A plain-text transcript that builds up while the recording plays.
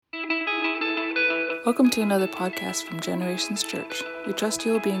Welcome to another podcast from Generations Church. We trust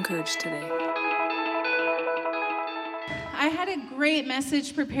you will be encouraged today. I had a great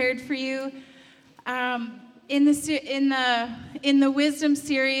message prepared for you. In the Wisdom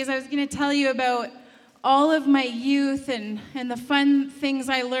series, I was going to tell you about all of my youth and the fun things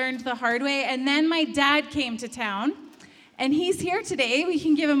I learned the hard way. And then my dad came to town, and he's here today. We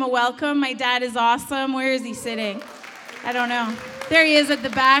can give him a welcome. My dad is awesome. Where is he sitting? I don't know. There he is at the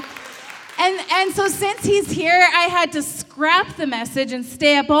back. And so since he's here, I had to scrap the message and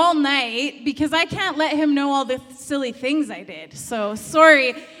stay up all night because I can't let him know all the silly things I did. So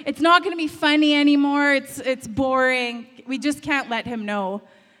sorry, it's not going to be funny anymore. It's boring. We just can't let him know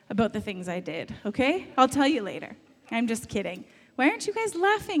about the things I did, okay? I'll tell you later. I'm just kidding. Why aren't you guys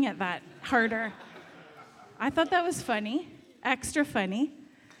laughing at that harder? I thought that was funny, extra funny.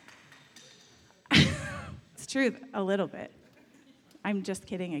 It's true, a little bit. I'm just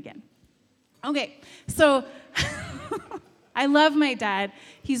kidding again. Okay, so I love my dad.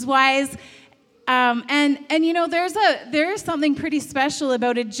 He's wise. And you know, there is something pretty special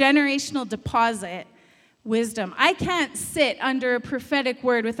about a generational deposit wisdom. I can't sit under a prophetic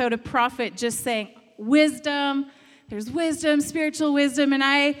word without a prophet just saying wisdom. There's wisdom, spiritual wisdom, and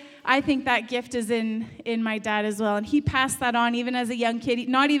I think that gift is in my dad as well. And he passed that on even as a young kid.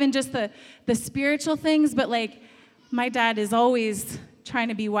 Not even just the spiritual things, but like my dad is always trying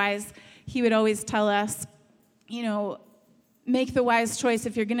to be wise. He would always tell us, you know, make the wise choice.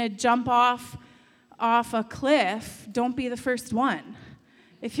 If you're going to jump off a cliff, don't be the first one.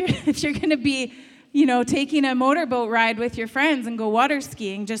 If you're going to be, you know, taking a motorboat ride with your friends and go water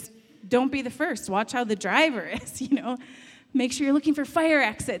skiing, just don't be the first. Watch how the driver is, you know. Make sure you're looking for fire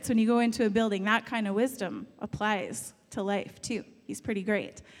exits when you go into a building. That kind of wisdom applies to life, too. He's pretty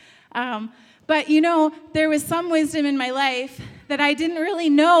great. But, you know, there was some wisdom in my life that I didn't really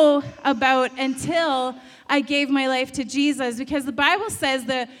know about until I gave my life to Jesus, because the Bible says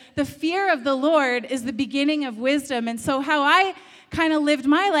the fear of the Lord is the beginning of wisdom. And so how I kind of lived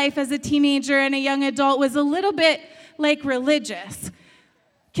my life as a teenager and a young adult was a little bit like religious.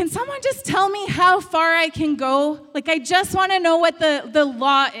 Can someone just tell me how far I can go? Like, I just want to know what the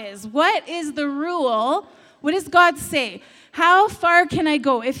law is. What is the rule? What does God say? How far can I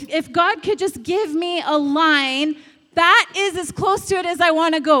go? If God could just give me a line, that is as close to it as I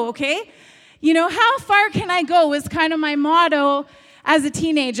want to go, okay? You know, how far can I go was kind of my motto as a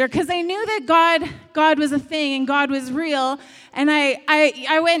teenager, because I knew that God was a thing and God was real. And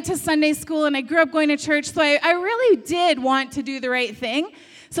I went to Sunday school and I grew up going to church, so I really did want to do the right thing.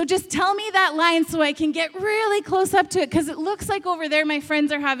 So just tell me that line so I can get really close up to it, because it looks like over there my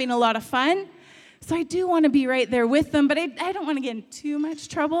friends are having a lot of fun. So I do want to be right there with them, but I don't want to get in too much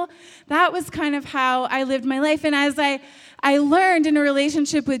trouble. That was kind of how I lived my life. And as I learned in a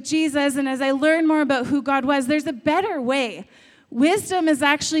relationship with Jesus, and as I learned more about who God was, there's a better way. Wisdom is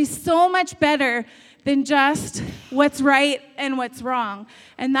actually so much better than just what's right and what's wrong.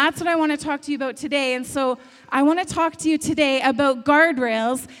 And that's what I want to talk to you about today. And so I want to talk to you today about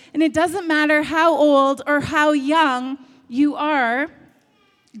guardrails. And it doesn't matter how old or how young you are,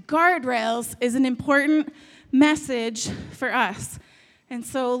 guardrails is an important message for us. And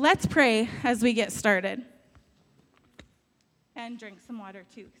so let's pray as we get started. And drink some water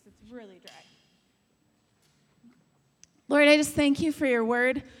too, because it's really dry. Lord, I just thank you for your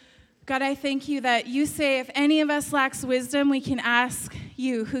word. God, I thank you that you say if any of us lacks wisdom, we can ask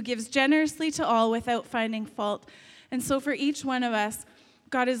you, who gives generously to all without finding fault. And so for each one of us,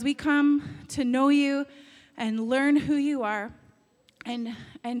 God, as we come to know you and learn who you are,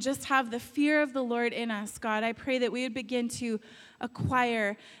 and just have the fear of the Lord in us, God, I pray that we would begin to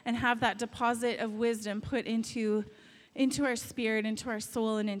acquire and have that deposit of wisdom put into our spirit, into our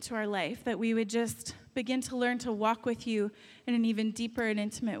soul, and into our life, that we would just begin to learn to walk with you in an even deeper and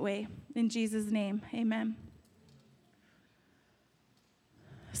intimate way. In Jesus' name, amen.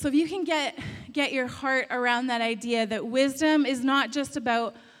 So if you can get your heart around that idea that wisdom is not just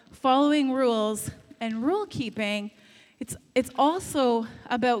about following rules and rule keeping, it's also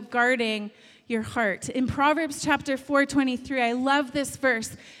about guarding your heart. In Proverbs chapter 4:23, I love this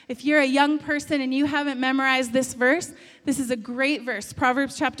verse. If you're a young person and you haven't memorized this verse, this is a great verse.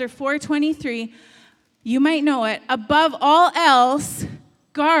 Proverbs chapter 4:23, you might know it. Above all else,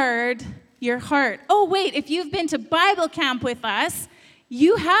 guard your heart. Oh, wait, if you've been to Bible camp with us,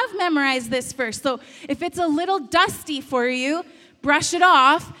 you have memorized this verse. So if it's a little dusty for you, brush it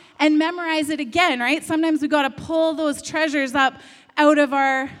off and memorize it again, right? Sometimes we got to pull those treasures up out of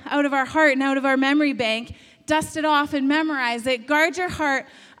our heart and out of our memory bank, dust it off and memorize it. Guard your heart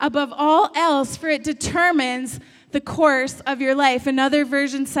above all else, for it determines the course of your life. Another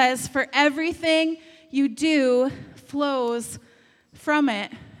version says, for everything you do flows from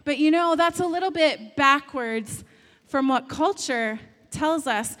it. But that's a little bit backwards from what culture tells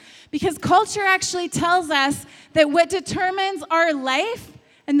us, because culture actually tells us that what determines our life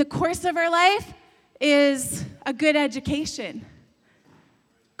and the course of our life is a good education.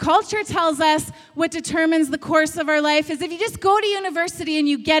 Culture tells us what determines the course of our life is if you just go to university and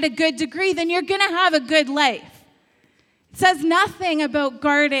you get a good degree, then you're going to have a good life. It says nothing about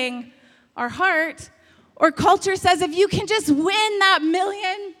guarding our heart. Or culture says if you can just win that $1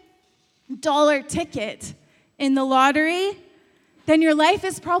 million ticket in the lottery, then your life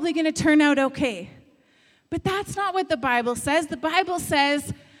is probably going to turn out okay. But that's not what the Bible says. The Bible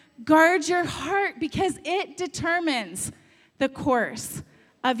says, guard your heart because it determines the course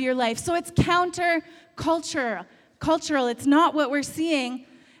of your life. So it's counter-cultural. It's not what we're seeing.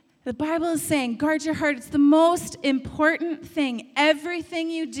 The Bible is saying, guard your heart. It's the most important thing. Everything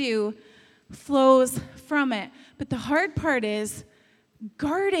you do flows from it. But the hard part is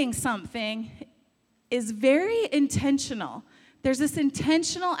guarding something is very intentional. There's this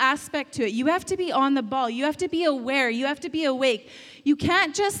intentional aspect to it. You have to be on the ball. You have to be aware. You have to be awake. You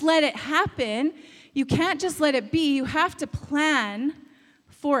can't just let it happen. You can't just let it be. You have to plan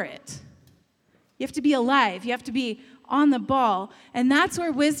for it. You have to be alive. You have to be on the ball. And that's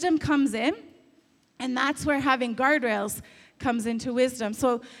where wisdom comes in. And that's where having guardrails comes into wisdom.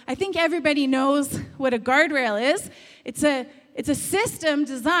 So I think everybody knows what a guardrail is. It's a system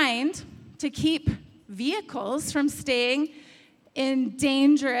designed to keep vehicles from staying in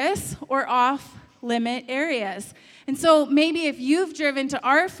dangerous or off-limit areas. And so maybe if you've driven to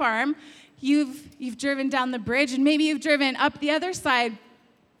our farm, you've driven down the bridge, and maybe you've driven up the other side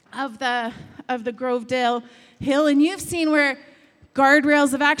of the Grovedale Hill, and you've seen where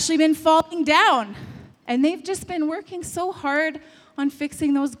guardrails have actually been falling down. And they've just been working so hard on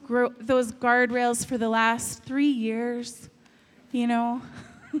fixing those guardrails for the last 3 years,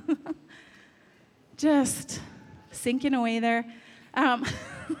 just sinking away there.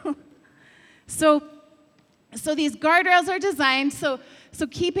 So these guardrails are designed so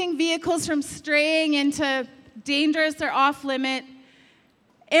keeping vehicles from straying into dangerous or off-limit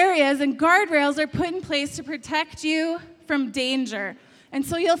areas, and guardrails are put in place to protect you from danger. And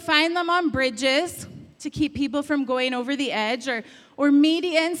so you'll find them on bridges to keep people from going over the edge, or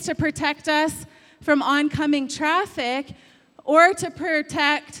medians to protect us from oncoming traffic, or to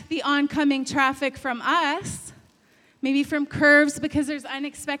protect the oncoming traffic from us, maybe from curves because there's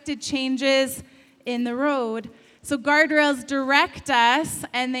unexpected changes in the road. So guardrails direct us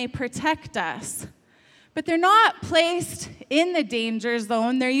and they protect us. But they're not placed in the danger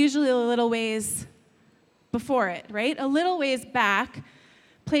zone. They're usually a little ways before it, right? A little ways back,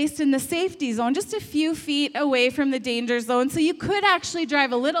 placed in the safety zone, just a few feet away from the danger zone. So you could actually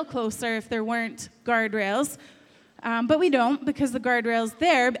drive a little closer if there weren't guardrails. But we don't, because the guardrail's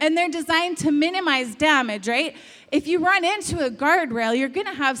there. And they're designed to minimize damage, right? If you run into a guardrail, you're going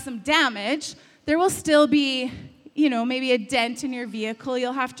to have some damage. There will still be, maybe a dent in your vehicle.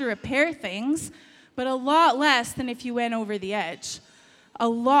 You'll have to repair things, but a lot less than if you went over the edge. A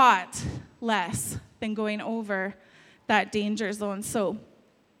lot less than going over that danger zone. So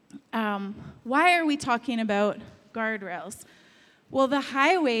why are we talking about guardrails? Well, the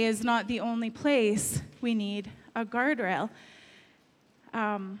highway is not the only place we need a guardrail.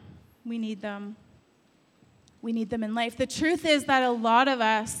 We need them. We need them in life. The truth is that a lot of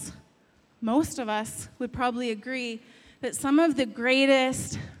us, most of us, would probably agree that some of the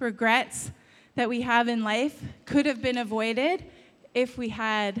greatest regrets that we have in life could have been avoided if we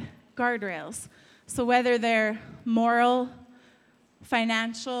had guardrails. So whether they're moral,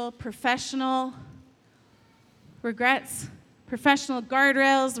 financial, professional regrets, professional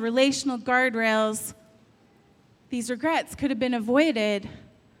guardrails, relational guardrails, these regrets could have been avoided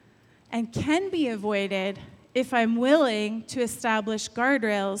and can be avoided if I'm willing to establish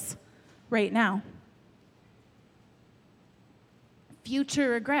guardrails right now. Future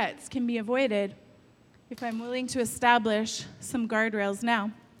regrets can be avoided if I'm willing to establish some guardrails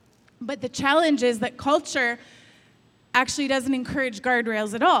now. But the challenge is that culture actually doesn't encourage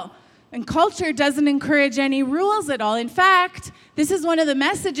guardrails at all. And culture doesn't encourage any rules at all. In fact, this is one of the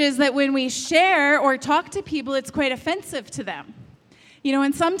messages that when we share or talk to people, it's quite offensive to them.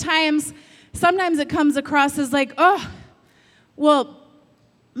 And sometimes it comes across as like, oh, well,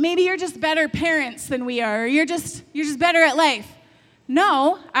 maybe you're just better parents than we are, or you're just better at life.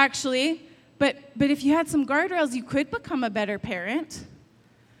 No, actually, but if you had some guardrails, you could become a better parent.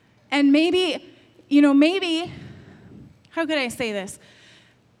 And maybe, how could I say this?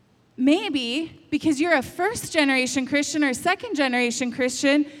 Maybe because you're a first-generation Christian or second-generation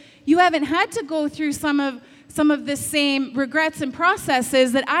Christian, you haven't had to go through some of the same regrets and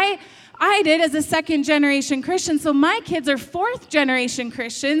processes that I did as a second-generation Christian. So my kids are fourth-generation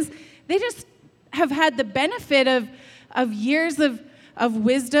Christians. They just have had the benefit of years of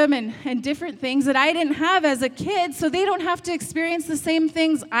wisdom and different things that I didn't have as a kid, so they don't have to experience the same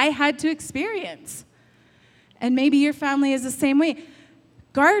things I had to experience. And maybe your family is the same way.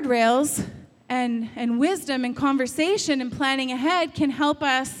 Guardrails and wisdom and conversation and planning ahead can help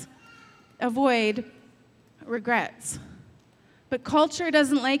us avoid regrets. But culture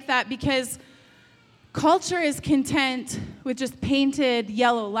doesn't like that, because culture is content with just painted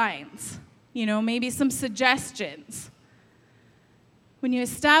yellow lines, maybe some suggestions. When you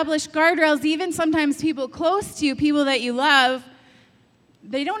establish guardrails, even sometimes people close to you, people that you love,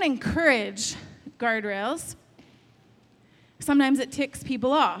 they don't encourage guardrails. Sometimes it ticks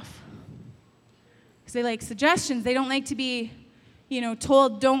people off, because they like suggestions. They don't like to be,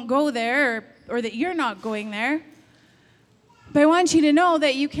 told don't go there, or that you're not going there. But I want you to know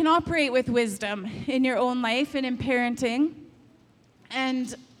that you can operate with wisdom in your own life and in parenting.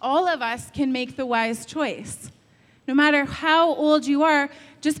 And all of us can make the wise choice. No matter how old you are,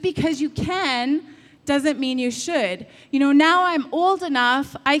 just because you can doesn't mean you should. Now I'm old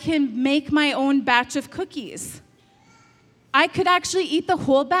enough, I can make my own batch of cookies. I could actually eat the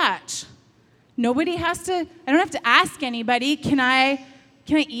whole batch. I don't have to ask anybody, can I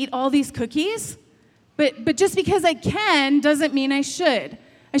eat all these cookies? But just because I can doesn't mean I should.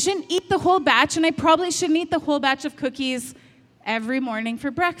 I shouldn't eat the whole batch, and I probably shouldn't eat the whole batch of cookies every morning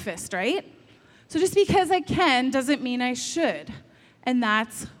for breakfast, right? So just because I can doesn't mean I should. And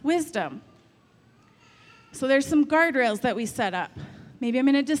that's wisdom. So there's some guardrails that we set up. Maybe I'm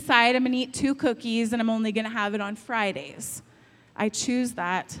going to decide I'm going to eat 2 cookies and I'm only going to have it on Fridays. I choose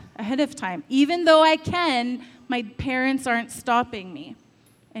that ahead of time. Even though I can, my parents aren't stopping me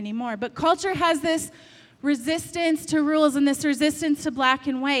anymore. But culture has this resistance to rules and this resistance to black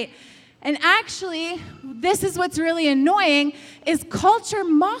and white. And actually, this is what's really annoying, is culture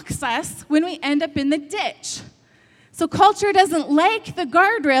mocks us when we end up in the ditch. So culture doesn't like the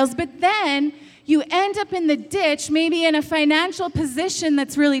guardrails, but then you end up in the ditch, maybe in a financial position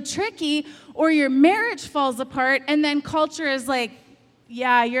that's really tricky, or your marriage falls apart, and then culture is like,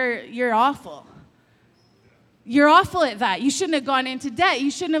 yeah, you're awful. You're awful at that. You shouldn't have gone into debt. You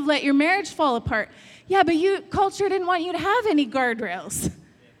shouldn't have let your marriage fall apart. Yeah, but culture didn't want you to have any guardrails.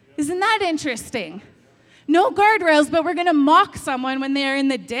 Isn't that interesting? No guardrails, but we're going to mock someone when they're in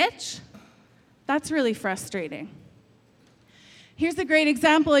the ditch? That's really frustrating. Here's a great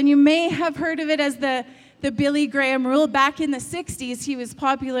example, and you may have heard of it as the Billy Graham rule. Back in the 60s, he was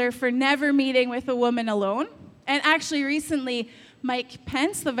popular for never meeting with a woman alone. And actually, recently, Mike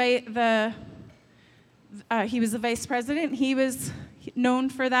Pence, he was the vice president, he was known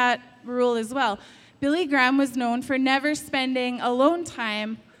for that rule as well. Billy Graham was known for never spending alone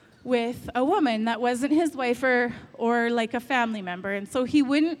time with a woman that wasn't his wife or like a family member. And so he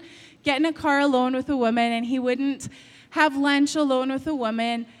wouldn't get in a car alone with a woman, and he wouldn't have lunch alone with a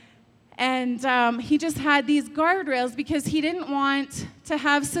woman. And he just had these guardrails because he didn't want to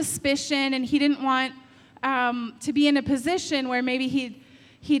have suspicion, and he didn't want to be in a position where maybe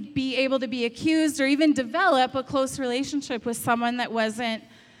he'd be able to be accused or even develop a close relationship with someone that wasn't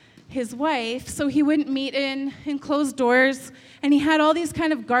his wife. So he wouldn't meet in closed doors, and he had all these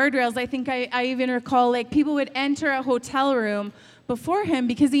kind of guardrails. I think I even recall, like, people would enter a hotel room before him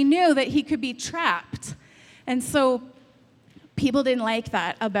because he knew that he could be trapped. And so people didn't like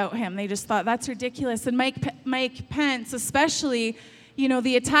that about him. They just thought, that's ridiculous. And Mike Pence, especially,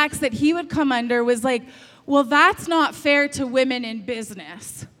 the attacks that he would come under was like, well, that's not fair to women in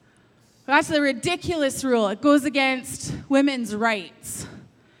business. That's a ridiculous rule. It goes against women's rights.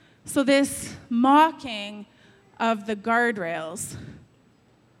 So this mocking of the guardrails.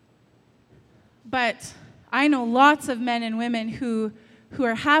 But I know lots of men and women who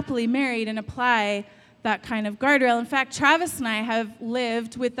are happily married and apply that kind of guardrail. In fact, Travis and I have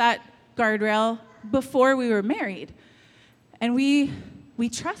lived with that guardrail before we were married. And we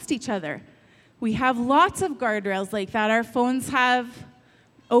trust each other. We have lots of guardrails like that. Our phones have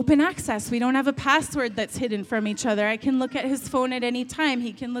open access. We don't have a password that's hidden from each other. I can look at his phone at any time.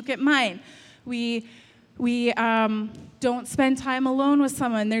 He can look at mine. We don't spend time alone with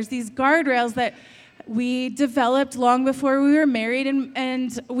someone. There's these guardrails that we developed long before we were married,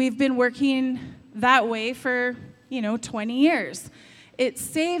 and we've been working that way for 20 years. It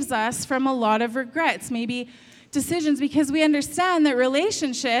saves us from a lot of regrets, maybe decisions, because we understand that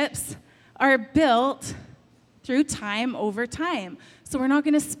relationships are built through time over time. So we're not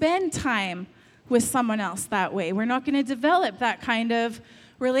going to spend time with someone else that way. We're not going to develop that kind of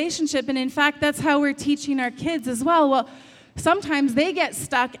relationship. And in fact, that's how we're teaching our kids as well. Well, sometimes they get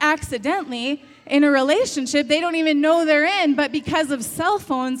stuck accidentally in a relationship they don't even know they're in, but because of cell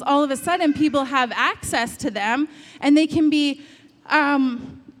phones, all of a sudden people have access to them, and they can be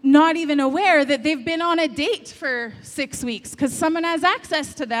not even aware that they've been on a date for 6 weeks because someone has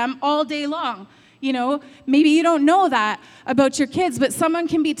access to them all day long. You know, maybe you don't know that about your kids, but someone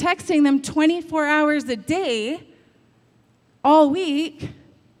can be texting them 24 hours a day all week,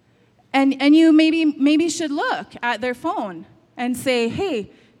 and you maybe should look at their phone and say,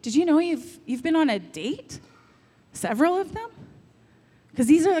 hey, did you know you've been on a date? Several of them? Because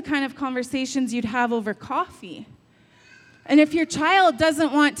these are the kind of conversations you'd have over coffee. And if your child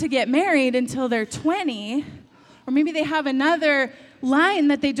doesn't want to get married until they're 20, or maybe they have another line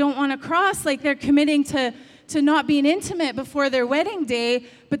that they don't want to cross, like they're committing to not being intimate before their wedding day,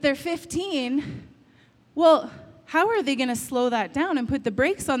 but they're 15, well, how are they going to slow that down and put the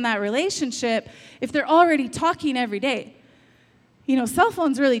brakes on that relationship if they're already talking every day? You know, cell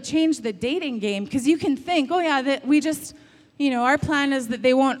phones really changed the dating game, because you can think, oh yeah, that we just, you know, our plan is that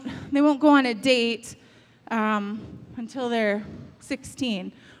they won't go on a date until they're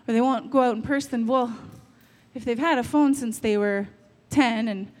 16, or they won't go out in person. Well, if they've had a phone since they were 10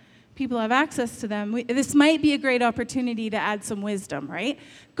 and people have access to them, this might be a great opportunity to add some wisdom, right?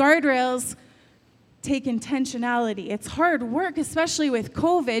 Guardrails take intentionality. It's hard work, especially with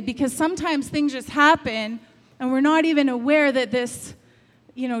COVID, because sometimes things just happen and we're not even aware that this,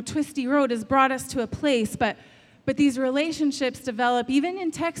 you know, twisty road has brought us to a place. But these relationships develop even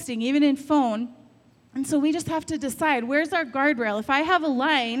in texting, even in phone. And so we just have to decide, where's our guardrail? If I have a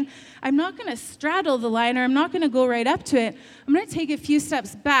line, I'm not going to straddle the line, or I'm not going to go right up to it. I'm going to take a few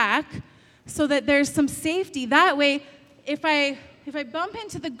steps back so that there's some safety. That way, if I bump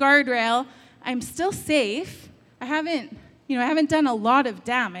into the guardrail, I'm still safe. I haven't done a lot of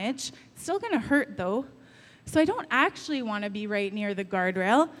damage. It's still going to hurt, though. So I don't actually want to be right near the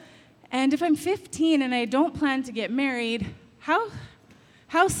guardrail. And if I'm 15 and I don't plan to get married,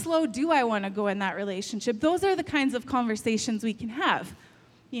 how slow do I want to go in that relationship? Those are the kinds of conversations we can have.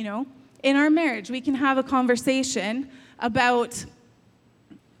 You know, in our marriage, we can have a conversation about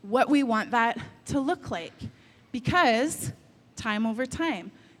what we want that to look like, because time over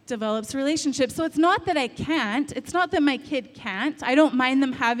time develops relationships. So it's not that I can't. It's not that my kid can't. I don't mind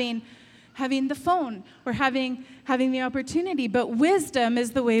them having the phone or having the opportunity, but wisdom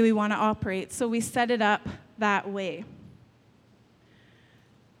is the way we want to operate. So we set it up that way.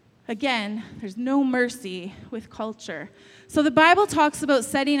 Again, there's no mercy with culture. So the Bible talks about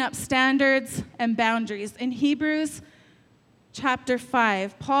setting up standards and boundaries. In Hebrews chapter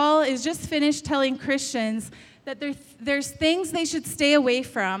 5, Paul is just finished telling Christians that there's things they should stay away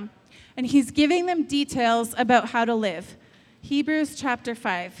from, and he's giving them details about how to live. Hebrews chapter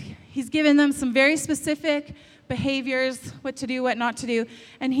 5. He's given them some very specific behaviors, what to do, what not to do,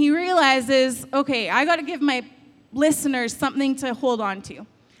 and he realizes, okay, I got to give my listeners something to hold on to.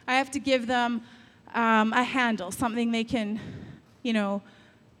 I have to give them a handle, something they can, you know,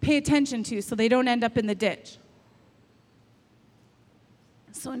 pay attention to so they don't end up in the ditch.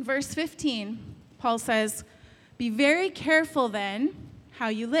 So in verse 15, Paul says, be very careful then how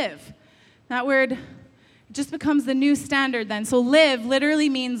you live. That word just becomes the new standard then. So live literally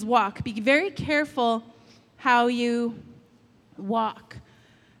means walk. Be very careful how you walk.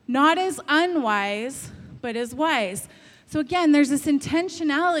 Not as unwise, but as wise. So again, there's this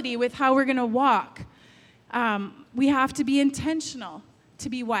intentionality with how we're going to walk. We have to be intentional to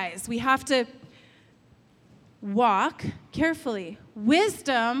be wise. We have to walk carefully.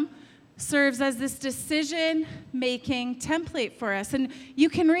 Wisdom serves as this decision-making template for us. And you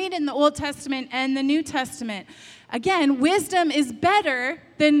can read in the Old Testament and the New Testament. Again, wisdom is better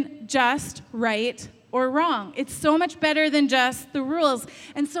than just right or wrong. It's so much better than just the rules.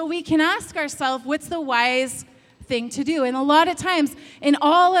 And so we can ask ourselves, what's the wise thing to do? And a lot of times, in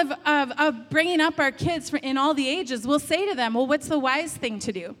all of bringing up our kids in all the ages, we'll say to them, well, what's the wise thing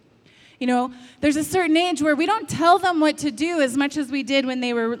to do? You know, there's a certain age where we don't tell them what to do as much as we did when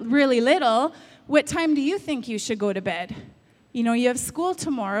they were really little. What time do you think you should go to bed? You know, you have school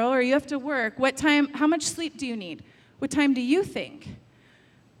tomorrow or you have to work. What time, how much sleep do you need? What time do you think?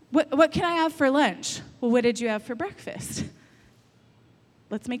 What can I have for lunch? Well, what did you have for breakfast?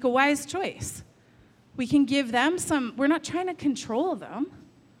 Let's make a wise choice. We can give them we're not trying to control them.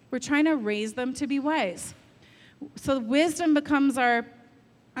 We're trying to raise them to be wise. So wisdom becomes our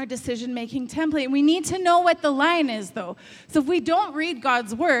decision-making template. We need to know what the line is, though. So if we don't read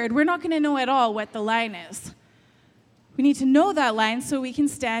God's word, we're not going to know at all what the line is. We need to know that line so we can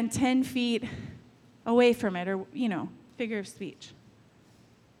stand 10 feet away from it, or, you know, figure of speech.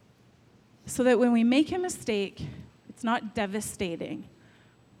 so that when we make a mistake, it's not devastating.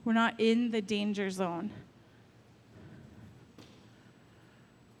 We're not in the danger zone.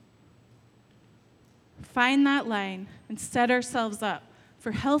 Find that line and set ourselves up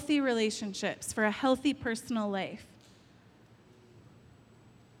for healthy relationships, for a healthy personal life.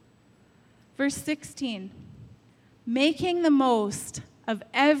 Verse 16, making the most of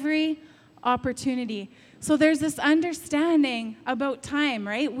every opportunity. So there's this understanding about time,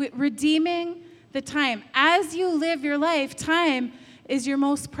 right? Redeeming the time. As you live your life, time is your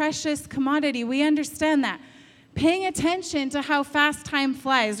most precious commodity. We understand that. Paying attention to how fast time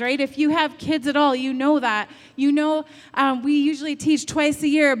flies, right? If you have kids at all, you know that. You know, we usually teach twice a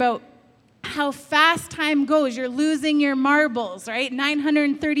year about how fast time goes. You're losing your marbles, right?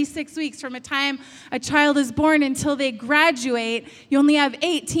 936 weeks from the time a child is born until they graduate. You only have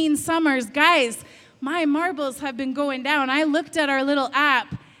 18 summers. Guys, my marbles have been going down. I looked at our little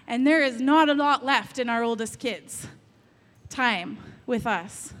app, and there is not a lot left in our oldest kids' time with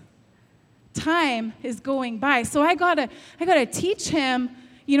us. Time is going by. So I gotta teach him,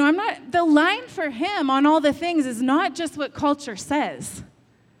 the line for him on all the things is not just what culture says.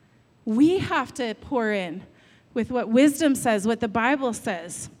 We have to pour in with what wisdom says, what the Bible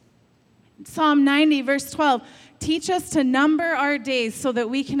says. Psalm 90, verse 12, teach us to number our days so that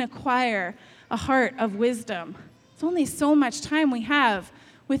we can acquire a heart of wisdom. It's only so much time we have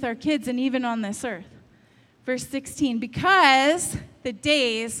with our kids and even on this earth. Verse 16, because the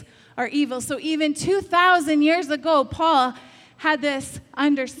days are evil. So even 2,000 years ago, Paul had this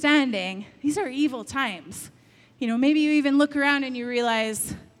understanding. These are evil times. Maybe you even look around and you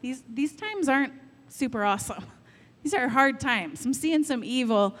realize these times aren't super awesome. These are hard times. I'm seeing some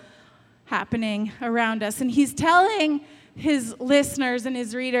evil happening around us. And he's telling his listeners and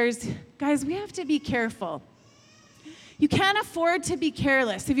his readers, guys, we have to be careful. You can't afford to be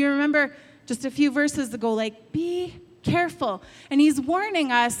careless. If you remember just a few verses ago, be careful. And he's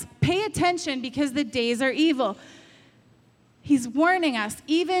warning us, pay attention because the days are evil. He's warning us,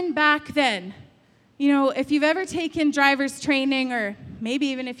 even back then. If you've ever taken driver's training, or maybe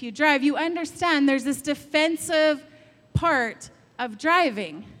even if you drive, you understand there's this defensive part of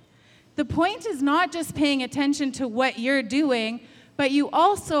driving. The point is not just paying attention to what you're doing, but you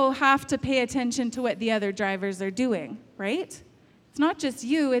also have to pay attention to what the other drivers are doing, right? It's not just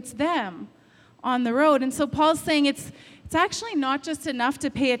you, it's them on the road. And so Paul's saying it's actually not just enough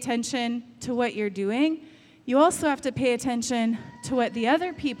to pay attention to what you're doing. You also have to pay attention to what the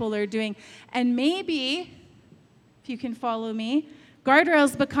other people are doing. And maybe, if you can follow me,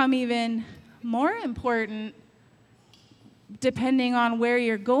 guardrails become even more important depending on where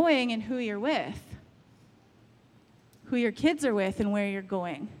you're going and who you're with, who your kids are with and where you're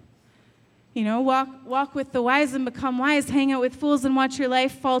going. Walk with the wise and become wise. Hang out with fools and watch your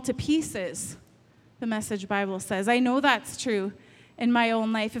life fall to pieces, the Message Bible says. I know that's true in my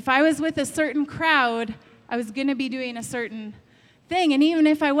own life. If I was with a certain crowd, I was going to be doing a certain thing. And even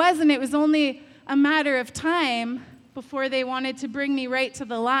if I wasn't, it was only a matter of time before they wanted to bring me right to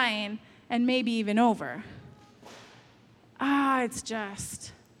the line and maybe even over. It's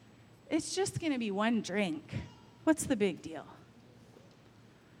just going to be one drink. What's the big deal?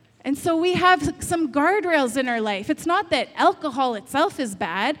 And so we have some guardrails in our life. It's not that alcohol itself is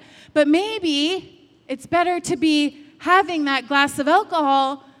bad, but maybe it's better to be having that glass of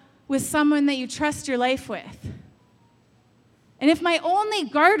alcohol with someone that you trust your life with. And if my only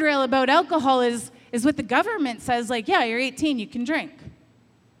guardrail about alcohol is what the government says, yeah, you're 18, you can drink.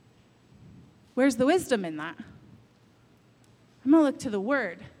 Where's the wisdom in that? I'm going to look to the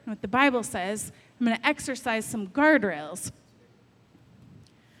Word and what the Bible says. I'm going to exercise some guardrails.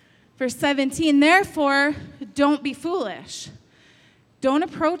 Verse 17, therefore, don't be foolish. Don't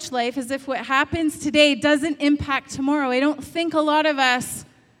approach life as if what happens today doesn't impact tomorrow. I don't think a lot of us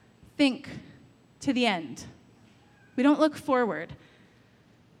think to the end. We don't look forward.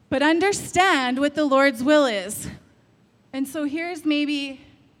 But understand what the Lord's will is. And so here's the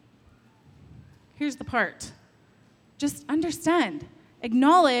part. Just understand,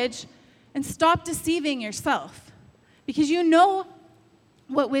 acknowledge, and stop deceiving yourself. Because you know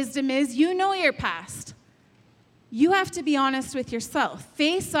what wisdom is. You know your past. You have to be honest with yourself.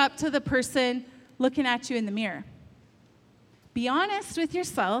 Face up to the person looking at you in the mirror. Be honest with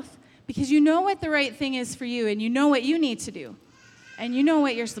yourself because you know what the right thing is for you and you know what you need to do. And you know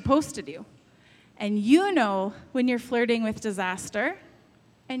what you're supposed to do. And you know when you're flirting with disaster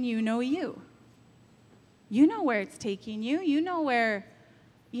and you know you. You know where it's taking you. You know where,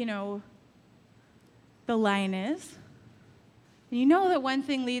 the line is. And you know that one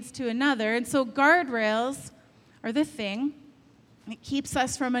thing leads to another. And so guardrails are the thing. It keeps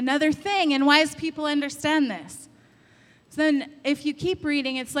us from another thing, and wise people understand this. So then if you keep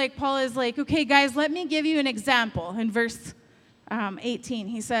reading, it's like Paul is like, okay, guys, let me give you an example. In verse 18,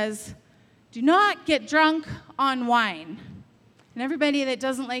 he says, do not get drunk on wine. And everybody that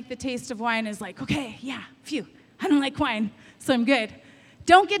doesn't like the taste of wine is like, okay, yeah, phew, I don't like wine, so I'm good.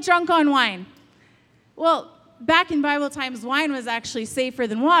 Don't get drunk on wine. Well, back in Bible times, wine was actually safer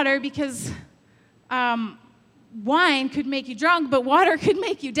than water because wine could make you drunk, but water could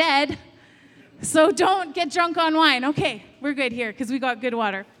make you dead. So don't get drunk on wine. Okay, we're good here because we got good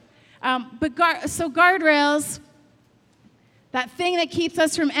water. So guardrails, that thing that keeps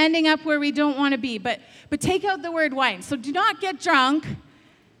us from ending up where we don't want to be. But take out the word wine. So do not get drunk.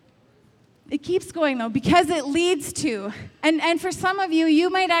 It keeps going, though, because it leads to. And for some of you, you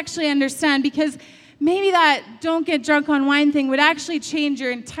might actually understand because maybe that don't get drunk on wine thing would actually change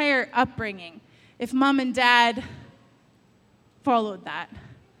your entire upbringing if mom and dad followed that.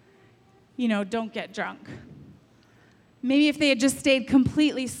 Don't get drunk. Maybe if they had just stayed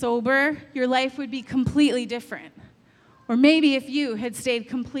completely sober, your life would be completely different. Or maybe if you had stayed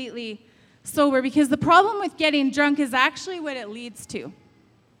completely sober, because the problem with getting drunk is actually what it leads to.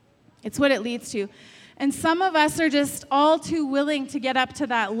 It's what it leads to. And some of us are just all too willing to get up to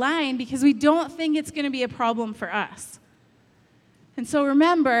that line because we don't think it's going to be a problem for us. And so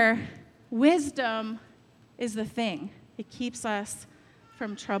remember, wisdom is the thing. It keeps us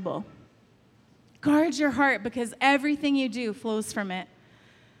from trouble. Guard your heart because everything you do flows from it.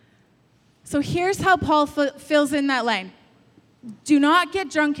 So here's how Paul fills in that line. Do not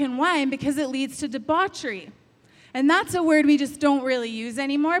get drunk in wine because it leads to debauchery. And that's a word we just don't really use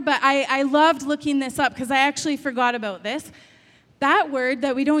anymore, but I loved looking this up because I actually forgot about this. That word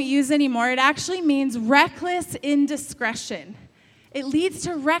that we don't use anymore, it actually means reckless indiscretion. It leads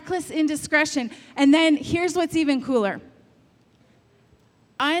to reckless indiscretion. And then here's what's even cooler.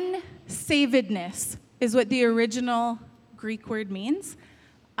 Unsavedness is what the original Greek word means.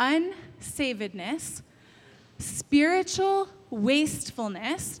 Unsavedness, spiritual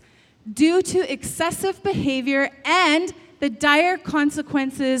wastefulness due to excessive behavior and the dire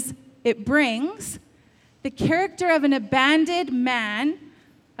consequences it brings, the character of an abandoned man,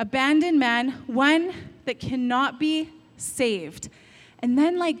 one that cannot be saved. And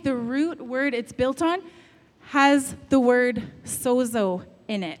then the root word it's built on has the word sozo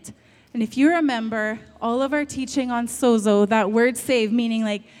in it. And if you remember all of our teaching on sozo, that word save,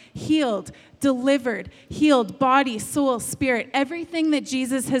 meaning healed, delivered, healed, body, soul, spirit, everything that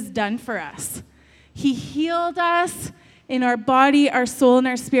Jesus has done for us. He healed us in our body, our soul, and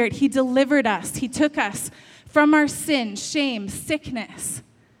our spirit. He delivered us. He took us from our sin, shame, sickness,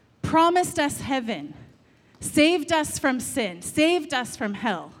 promised us heaven, saved us from sin, saved us from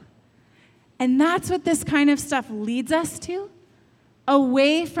hell. And that's what this kind of stuff leads us to.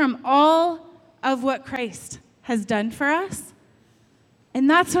 Away from all of what Christ has done for us. And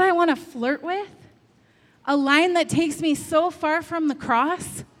that's what I want to flirt with. A line that takes me so far from the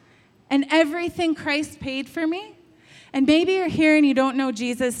cross and everything Christ paid for me. And maybe you're here and you don't know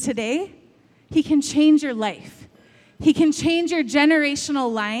Jesus today. He can change your life. He can change your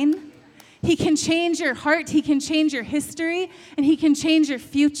generational line. He can change your heart. He can change your history. And he can change your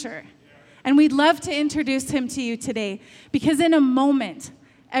future. And we'd love to introduce him to you today because in a moment,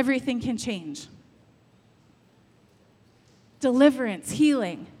 everything can change. Deliverance,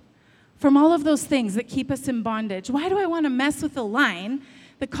 healing from all of those things that keep us in bondage. Why do I want to mess with a line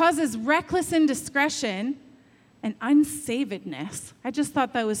that causes reckless indiscretion and unsavedness? I just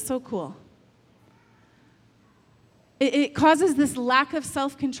thought that was so cool. It causes this lack of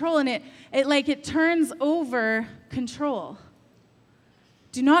self-control, and it turns over control.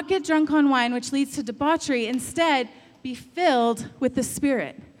 Do not get drunk on wine, which leads to debauchery. Instead, be filled with the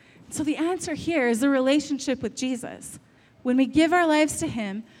Spirit. So the answer here is a relationship with Jesus. When we give our lives to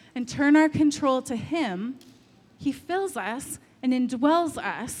him and turn our control to him, he fills us and indwells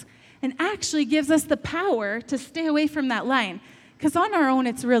us and actually gives us the power to stay away from that line. Because on our own,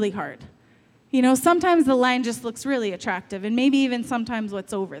 it's really hard. Sometimes the line just looks really attractive, and maybe even sometimes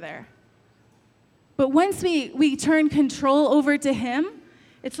what's over there. But once we turn control over to him,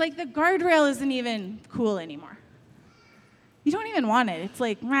 it's like the guardrail isn't even cool anymore. You don't even want it. It's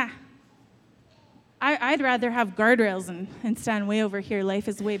like, meh. I'd rather have guardrails and stand way over here. Life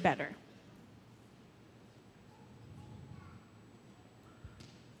is way better.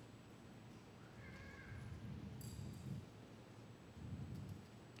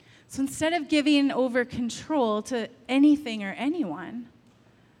 So instead of giving over control to anything or anyone,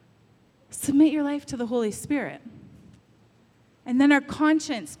 submit your life to the Holy Spirit. And then our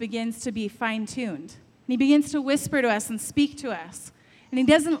conscience begins to be fine-tuned. He begins to whisper to us and speak to us. And he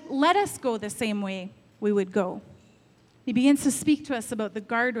doesn't let us go the same way we would go. He begins to speak to us about the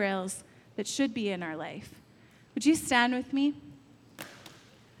guardrails that should be in our life. Would you stand with me?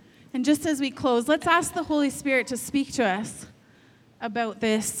 And just as we close, let's ask the Holy Spirit to speak to us about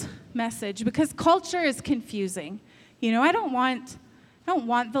this message, because culture is confusing. You know, I don't want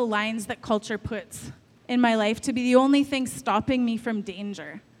the lines that culture puts in my life to be the only thing stopping me from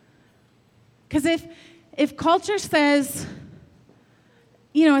danger. Because if culture says,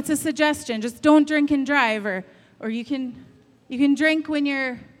 you know, it's a suggestion, just don't drink and drive, or you can drink when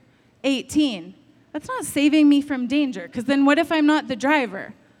you're 18, that's not saving me from danger, because then what if I'm not the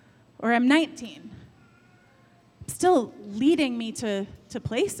driver, or I'm 19? It's still leading me to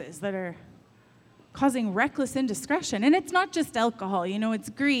places that are causing reckless indiscretion. And it's not just alcohol, you know, it's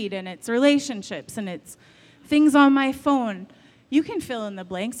greed, and it's relationships, and it's things on my phone. You can fill in the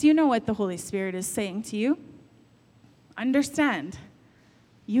blanks. You know what the Holy Spirit is saying to you. Understand.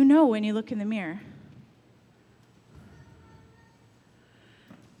 You know when you look in the mirror.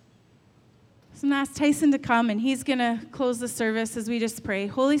 So I'm going to ask Tyson to come, and he's going to close the service as we just pray.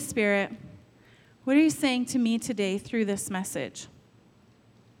 Holy Spirit, what are you saying to me today through this message?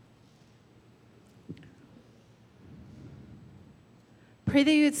 Pray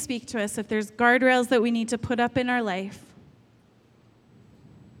that you would speak to us if there's guardrails that we need to put up in our life.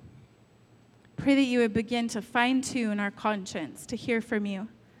 Pray that you would begin to fine-tune our conscience to hear from you.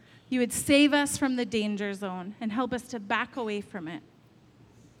 You would save us from the danger zone and help us to back away from it.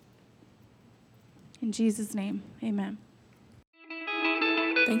 In Jesus' name, amen.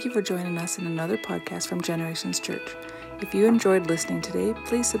 Thank you for joining us in another podcast from Generations Church. If you enjoyed listening today,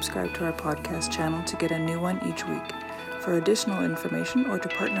 please subscribe to our podcast channel to get a new one each week. For additional information or to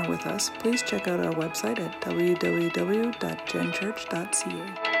partner with us, please check out our website at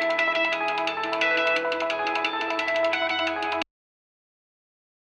www.genchurch.ca.